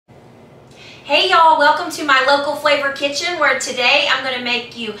Hey y'all, welcome to my local flavor kitchen where today I'm going to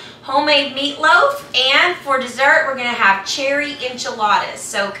make you homemade meatloaf, and for dessert we're going to have cherry enchiladas.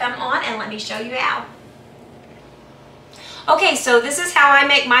 So come on and let me show you how. Okay, so this is how I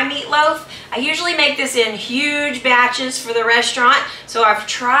make my meatloaf. I usually make this in huge batches for the restaurant, so I've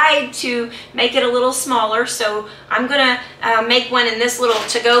tried to make it a little smaller. So I'm going to make one in this little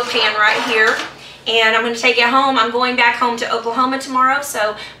to-go pan right here. And I'm going to take it home. I'm going back home to Oklahoma tomorrow,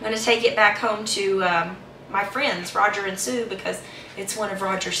 so I'm going to take it back home to my friends, Roger and Sue, because it's one of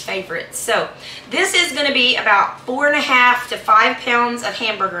Roger's favorites. So this is going to be about 4.5 to 5 pounds of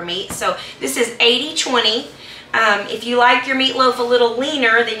hamburger meat. So this is 80-20. If you like your meatloaf a little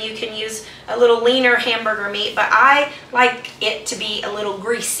leaner, then you can use a little leaner hamburger meat, but I like it to be a little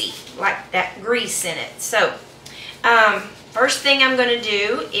greasy, like that grease in it. So first thing I'm going to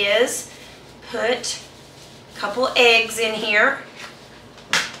do is put a couple eggs in here,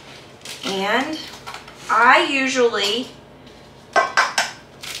 and I usually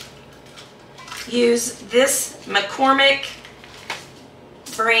use this McCormick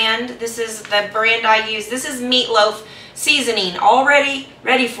brand. This is the brand I use. This is meatloaf seasoning already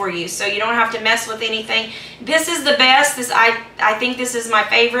ready for you, so you don't have to mess with anything. This is the best. I think this is my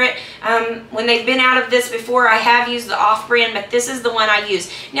favorite. When they've been out of this before, I have used the off-brand, but this is the one I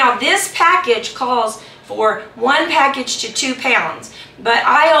use. Now this package calls for 1 package to 2 pounds, but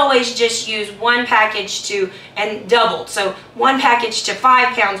I always just use 1 package to and doubled. So 1 package to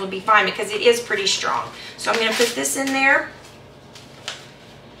 5 pounds would be fine because it is pretty strong. So I'm going to put this in there,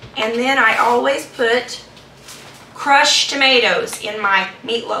 and then I always put crushed tomatoes in my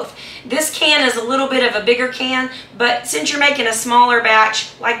meatloaf. This can is a little bit of a bigger can, but since you're making a smaller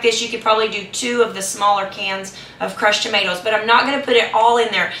batch like this, you could probably do 2 of the smaller cans of crushed tomatoes, but I'm not going to put it all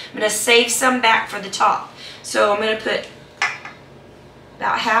in there. I'm going to save some back for the top. So I'm going to put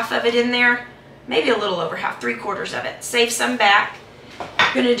about half of it in there, maybe a little over half, 3/4 of it. Save some back.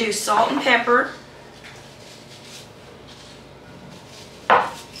 I'm going to do salt and pepper.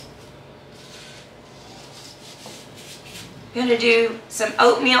 I'm going to do some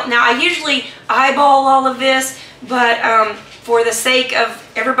oatmeal. Now I usually eyeball all of this, but for the sake of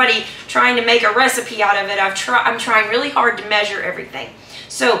everybody trying to make a recipe out of it, I'm trying really hard to measure everything.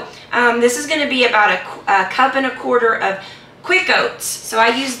 So this is going to be about a 1.25 cups of Quick Oats. So I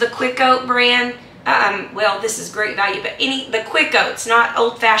use the Quick Oat brand. Well, this is great value, but the Quick Oats, not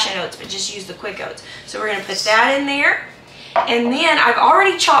old-fashioned oats, but just use the Quick Oats. So we're going to put that in there. And then I've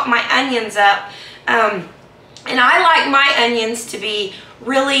already chopped my onions up. And I like my onions to be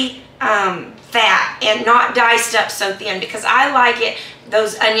really fat and not diced up so thin, because I like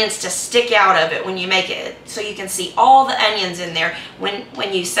those onions to stick out of it when you make it, so you can see all the onions in there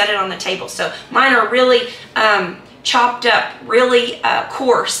when you set it on the table. So mine are really chopped up, really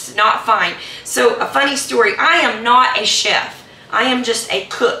coarse, not fine. So a funny story, I am not a chef. I am just a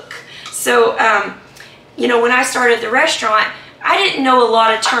cook. So, you know, when I started the restaurant, I didn't know a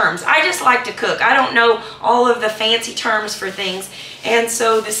lot of terms. I just like to cook. I don't know all of the fancy terms for things. And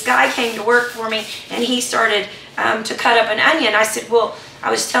so this guy came to work for me, and he started to cut up an onion. I said, well, I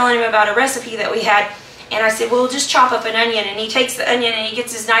was telling him about a recipe that we had, and I said, well, just chop up an onion. And he takes the onion and he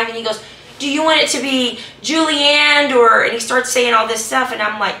gets his knife and he goes, do you want it to be julienne, or, and he starts saying all this stuff, and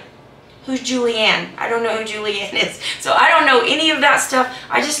I'm like, who's Julianne? I don't know who Julianne is. So I don't know any of that stuff.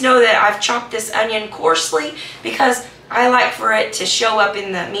 I just know that I've chopped this onion coarsely because I like for it to show up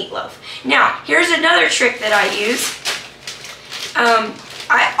in the meatloaf. Now, here's another trick that I use.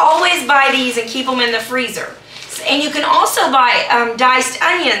 I always buy these and keep them in the freezer. And you can also buy diced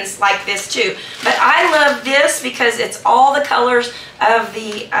onions like this too. But I love this because it's all the colors of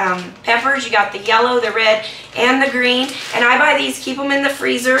the peppers. You got the yellow, the red, and the green. And I buy these, keep them in the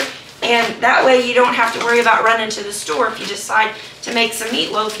freezer. And that way you don't have to worry about running to the store if you decide to make some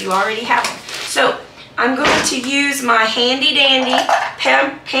meatloaf. You already have them. So I'm going to use my handy dandy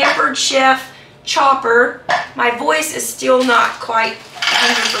Pampered Chef chopper. My voice is still not quite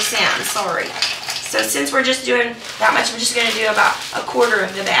 100%, I'm sorry. So since we're just doing that much, I'm just going to do about 1/4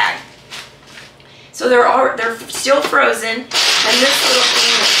 of the bag. So they're still frozen, and this little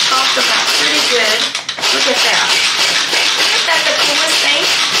thing is chopped them up pretty good. Look at that. Isn't that the coolest thing?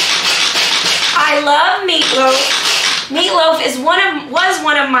 I love meatloaf. Meatloaf was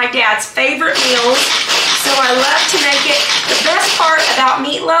one of my dad's favorite meals, so I love to make it. The best part about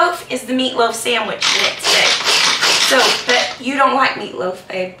meatloaf is the meatloaf sandwich the next day. So, but you don't like meatloaf,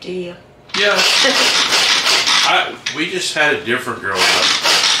 babe, do you? Yeah. We just had it different growing up.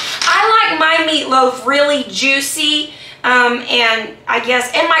 I like my meatloaf really juicy, and I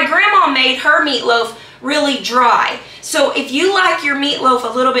guess, and my grandma made her meatloaf really dry. So if you like your meatloaf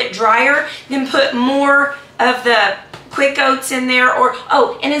a little bit drier, then put more of the quick oats in there. Or,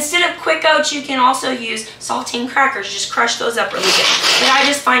 oh, and instead of quick oats, you can also use saltine crackers. Just crush those up really good. But I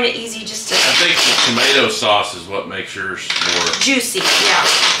just find it easy just to... I think the tomato sauce is what makes yours more... juicy, yeah.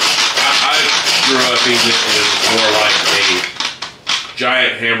 I grew up eating it as more like a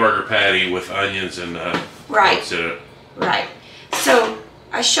giant hamburger patty with onions and oats in it. Right. So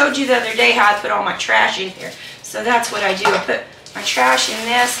I showed you the other day how I put all my trash in here. So that's what I do. I put my trash in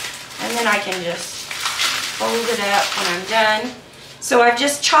this, and then I can just fold it up when I'm done. So I've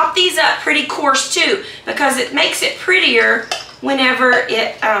just chopped these up pretty coarse too, because it makes it prettier whenever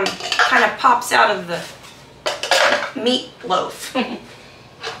it kind of pops out of the meatloaf.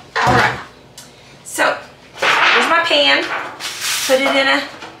 All right. So here's my pan. Put it in a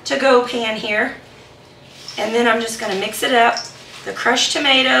to-go pan here. And then I'm just going to mix it up. The crushed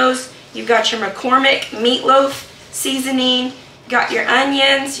tomatoes. You've got your McCormick meatloaf seasoning. You've got your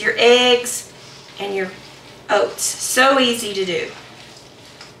onions, your eggs, and your oats. So easy to do.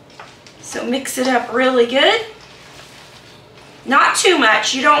 So mix it up really good. Not too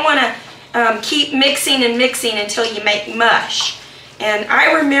much. You don't want to keep mixing and mixing until you make mush. And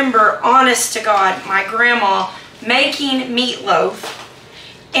I remember, honest to God, my grandma making meatloaf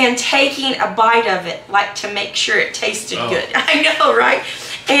and taking a bite of it, like to make sure it tasted good. I know, right?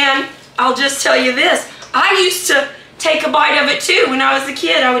 And I'll just tell you this. I used to take a bite of it too. When I was a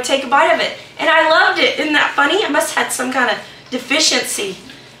kid, I would take a bite of it. And I loved it. Isn't that funny? I must have had some kind of deficiency.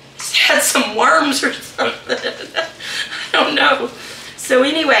 Had some worms or something. I don't know. So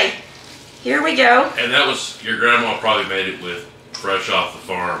anyway, here we go. And that was, your grandma probably made it with fresh off the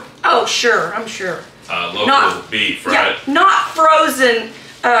farm. Oh, sure. I'm sure. Local beef, right? Yeah, not frozen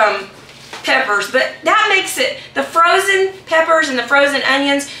peppers, but that makes it, the frozen peppers and the frozen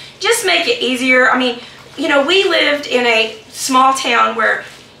onions just make it easier. I mean, you know, we lived in a small town where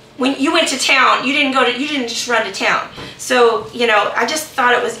when you went to town, you didn't just run to town. So, you know, I just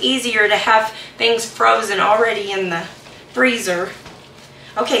thought it was easier to have things frozen already in the freezer.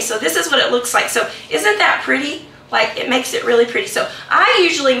 Okay, so this is what it looks like. So isn't that pretty? Like, it makes it really pretty. So I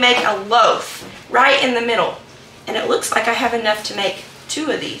usually make a loaf right in the middle, and it looks like I have enough to make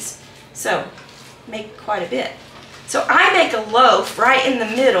 2 of these. So make quite a bit. So I make a loaf right in the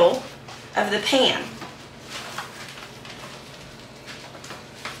middle of the pan.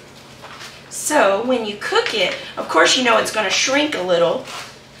 So when you cook it, of course you know it's going to shrink a little,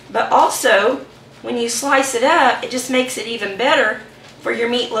 but also when you slice it up, it just makes it even better for your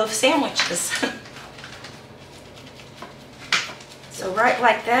meatloaf sandwiches. So right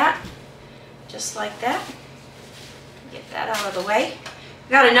like that, just like that. Get that out of the way.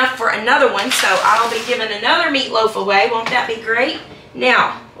 Got enough for another one, so I'll be giving another meatloaf away. Won't that be great?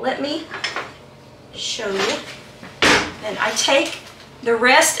 Now, let me show you. And I take the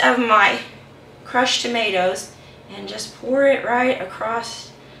rest of my crushed tomatoes and just pour it right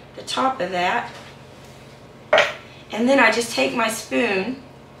across the top of that. And then I just take my spoon,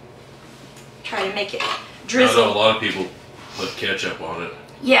 try to make it drizzle. I know a lot of people put ketchup on it.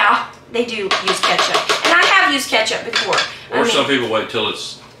 Yeah, they do use ketchup. And I have used ketchup before. Or some people wait till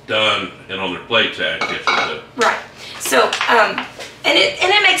it's done and on their plate to add ketchup to it. Right. So, and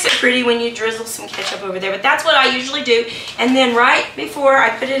it makes it pretty when you drizzle some ketchup over there. But that's what I usually do. And then right before I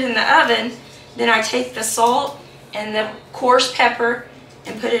put it in the oven, then I take the salt and the coarse pepper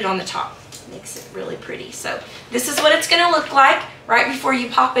and put it on the top. Makes it really pretty. So this is what it's going to look like right before you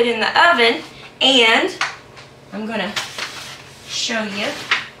pop it in the oven. And I'm going to show you.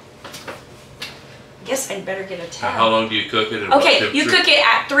 I guess I'd better get a towel. How long do you cook it? Okay, you cook it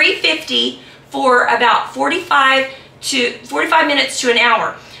at 350 for about 45 minutes to an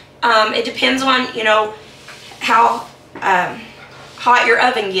hour. It depends on, you know, how hot your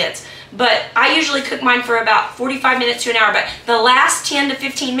oven gets. But I usually cook mine for about 45 minutes to an hour. But the last 10 to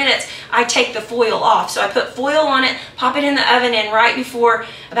 15 minutes, I take the foil off. So I put foil on it, pop it in the oven, and right before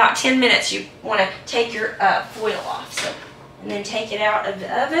about 10 minutes, you want to take your foil off. So, and then take it out of the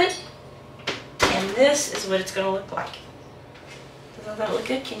oven. And this is what it's going to look like. Doesn't that look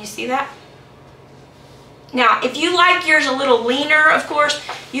good? Can you see that? Now, if you like yours a little leaner, of course,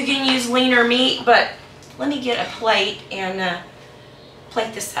 you can use leaner meat. But let me get a plate and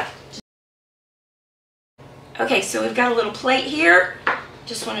plate this up. Okay, so we've got a little plate here.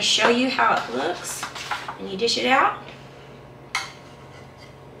 Just want to show you how it looks. And you dish it out.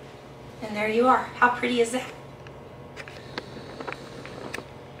 And there you are. How pretty is that?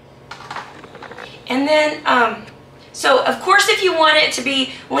 And then, so of course if you want it to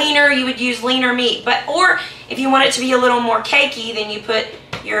be leaner, you would use leaner meat. Or if you want it to be a little more cakey, then you put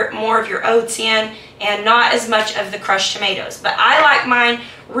more of your oats in and not as much of the crushed tomatoes. But I like mine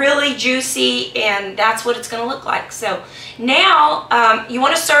really juicy, and that's what it's going to look like. So now you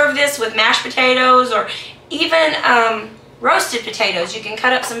want to serve this with mashed potatoes or even roasted potatoes. You can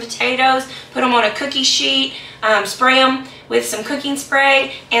cut up some potatoes, put them on a cookie sheet, spray them with some cooking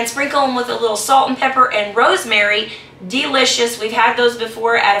spray, and sprinkle them with a little salt and pepper and rosemary. Delicious. We've had those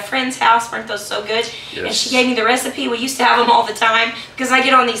before at a friend's house. Weren't those so good? Yes. And she gave me the recipe. We used to have them all the time because I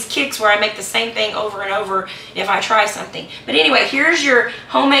get on these kicks where I make the same thing over and over if I try something. But anyway, here's your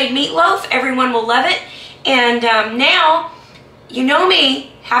homemade meatloaf. Everyone will love it. And now, you know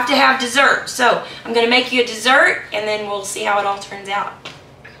me, have to have dessert. So I'm going to make you a dessert, and then we'll see how it all turns out.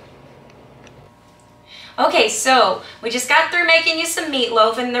 Okay, so we just got through making you some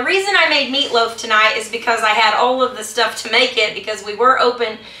meatloaf, and the reason I made meatloaf tonight is because I had all of the stuff to make it, because we were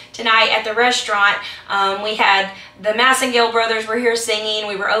open tonight at the restaurant. We had the Massengale brothers were here singing.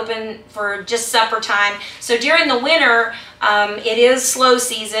 We were open for just supper time. So during the winter, it is slow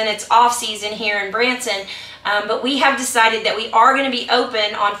season. It's off season here in Branson. But we have decided that we are going to be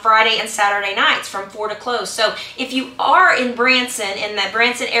open on Friday and Saturday nights from 4 to close. So if you are in Branson, in the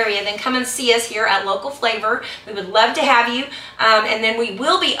Branson area, then come and see us here at Local Flavor. We would love to have you. And then we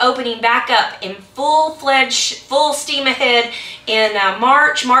will be opening back up in full-fledged, full steam ahead in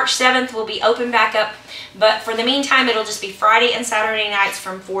March. March 7th we'll be open back up. But for the meantime, it'll just be Friday and Saturday nights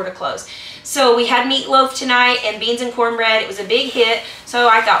from 4 to close. So we had meatloaf tonight and beans and cornbread. It was a big hit. So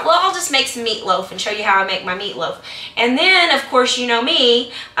I thought, well, I'll just make some meatloaf and show you how I make my meatloaf. And then, of course, you know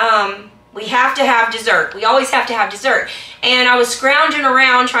me, we have to have dessert. We always have to have dessert. And I was scrounging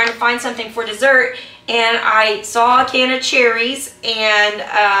around trying to find something for dessert, and I saw a can of cherries,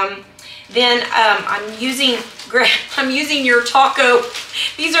 and then I'm using your taco.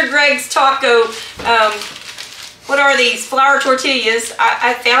 These are Greg's taco. What are these? Flour tortillas.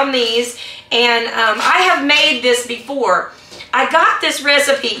 I found these, and I have made this before. I got this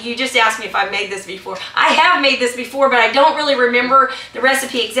recipe. You just asked me if I've made this before. I have made this before, but I don't really remember the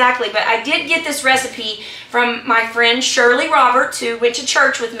recipe exactly. But I did get this recipe from my friend Shirley Roberts, who went to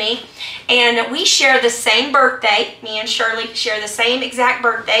church with me. And we share the same birthday. Me and Shirley share the same exact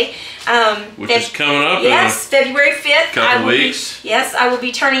birthday. Which is coming up. Yes, February 5th. Couple weeks. Yes, I will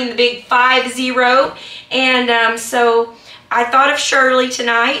be turning the big 50. And so I thought of Shirley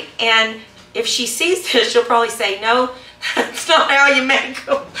tonight. And if she sees this, she'll probably say, no, that's not how you make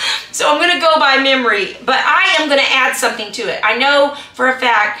them. So I'm going to go by memory, but I am going to add something to it. I know for a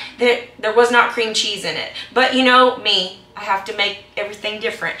fact that there was not cream cheese in it, but you know me, I have to make everything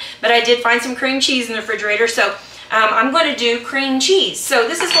different. But I did find some cream cheese in the refrigerator, so I'm going to do cream cheese. So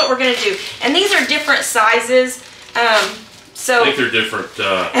this is what we're going to do, and these are different sizes. So I think they're different.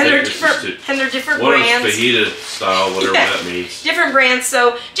 And they're different One brands. One is fajita style, whatever that means. Different brands.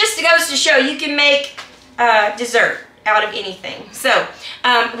 So just goes to show you can make dessert out of anything. So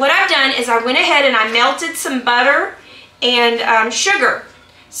what I've done is I went ahead and I melted some butter and sugar.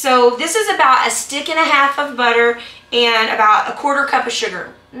 So this is about 1.5 sticks of butter and about 1/4 cup of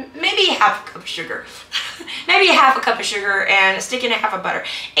sugar. Maybe 1/2 cup of sugar. Maybe 1/2 cup of sugar and 1.5 sticks of butter.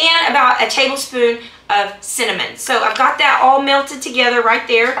 And about 1 tablespoon of cinnamon. So I've got that all melted together right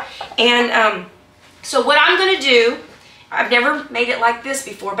there. And so what I'm going to do, I've never made it like this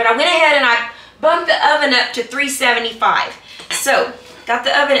before, but I went ahead and I bumped the oven up to 375. So, got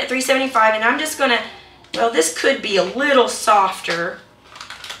the oven at 375, and I'm just going to, well, this could be a little softer.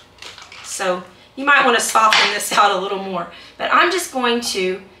 So, you might want to soften this out a little more. But I'm just going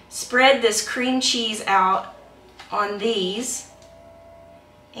to spread this cream cheese out on these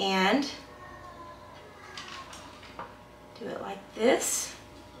and do it like this.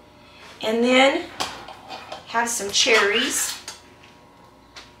 And then have some cherries.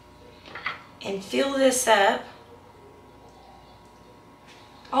 And fill this up.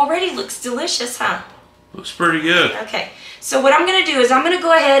 Already looks delicious, huh? Looks pretty good. Okay, so what I'm going to do is I'm going to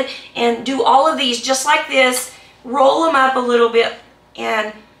go ahead and do all of these just like this, roll them up a little bit,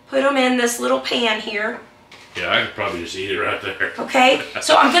 and put them in this little pan here. Yeah, I could probably just eat it right there. Okay,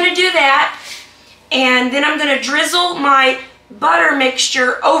 so I'm going to do that, and then I'm going to drizzle my butter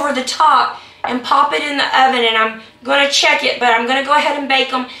mixture over the top and pop it in the oven, and I'm going to check it, but I'm going to go ahead and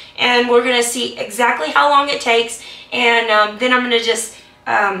bake them, and we're going to see exactly how long it takes, and then I'm going to just,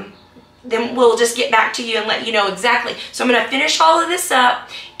 then we'll just get back to you and let you know exactly. So I'm going to finish all of this up,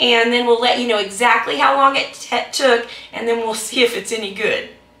 and then we'll let you know exactly how long it took, and then we'll see if it's any good.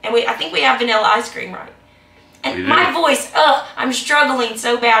 And I think we have vanilla ice cream, right? And my voice, I'm struggling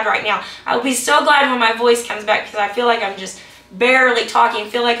so bad right now. I'll be so glad when my voice comes back, because I feel like I'm just barely talking. I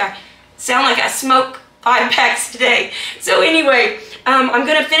feel like I sound like I smoke 5 packs a day. So anyway, I'm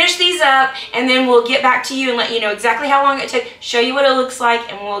going to finish these up, and then we'll get back to you and let you know exactly how long it took, show you what it looks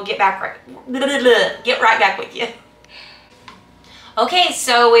like, and we'll get right back with you. Okay,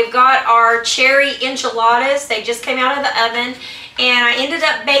 so we've got our cherry enchiladas. They just came out of the oven, and I ended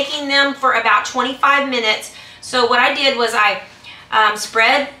up baking them for about 25 minutes. So what I did was I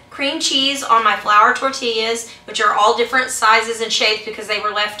spread cream cheese on my flour tortillas, which are all different sizes and shapes because they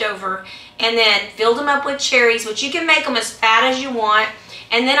were left over, and then filled them up with cherries, which you can make them as fat as you want.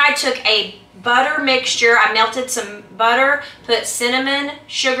 And then I took a butter mixture. I melted some butter, put cinnamon,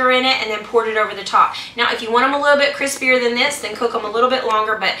 sugar in it, and then poured it over the top. Now, if you want them a little bit crispier than this, then cook them a little bit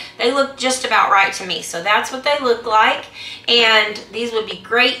longer, but they look just about right to me. So that's what they look like. And these would be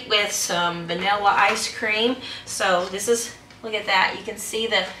great with some vanilla ice cream. So this is, look at that. You can see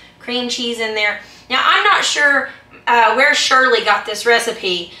the cream cheese in there. Now, I'm not sure where Shirley got this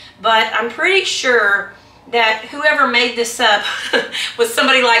recipe, but I'm pretty sure that whoever made this up was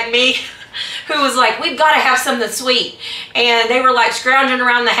somebody like me, who was like, we've got to have something sweet. And they were like scrounging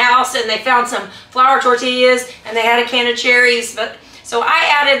around the house, and they found some flour tortillas, and they had a can of cherries. But so I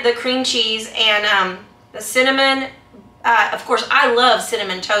added the cream cheese and the cinnamon. Of course, I love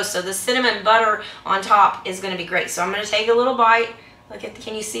cinnamon toast, so the cinnamon butter on top is going to be great. So I'm going to take a little bite. Look at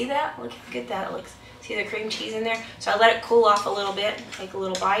can you see that? Look how good that looks. See the cream cheese in there? So I let it cool off a little bit. Take a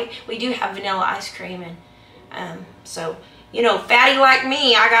little bite. We do have vanilla ice cream, and so, you know, fatty like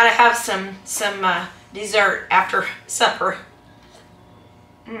me, I gotta have some dessert after supper.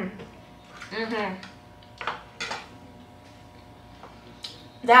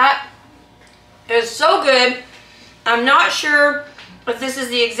 That is so good. I'm not sure if this is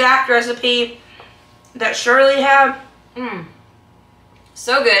the exact recipe that Shirley had.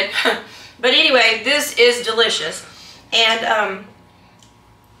 So good. But anyway, this is delicious. And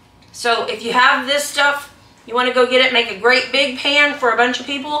so if you have this stuff, you want to go get it, make a great big pan for a bunch of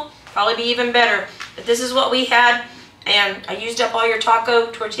people, probably be even better. But this is what we had, and I used up all your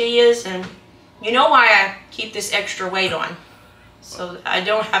taco tortillas, and you know why I keep this extra weight on. So I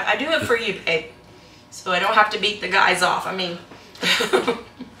do it for you, babe. So I don't have to beat the guys off. I mean,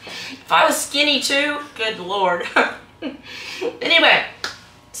 if I was skinny too, good Lord. Anyway,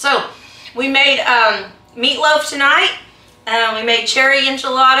 so we made meatloaf tonight. We made cherry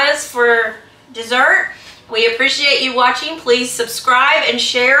enchiladas for dessert. We appreciate you watching. Please subscribe and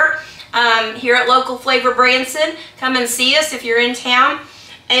share here at Local Flavor Branson. Come and see us if you're in town.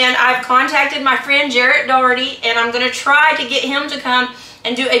 And I've contacted my friend Jarrett Doherty, and I'm going to try to get him to come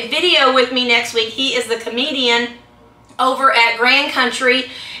and do a video with me next week. He is the comedian over at Grand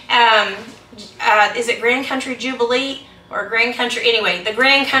Country. Is it Grand Country Jubilee? Or Grand Country, anyway, the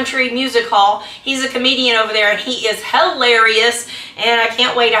Grand Country Music Hall. He's a comedian over there, and he is hilarious, and I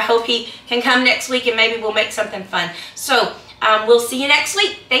can't wait. I hope he can come next week, and maybe we'll make something fun. So we'll see you next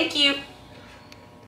week. Thank you.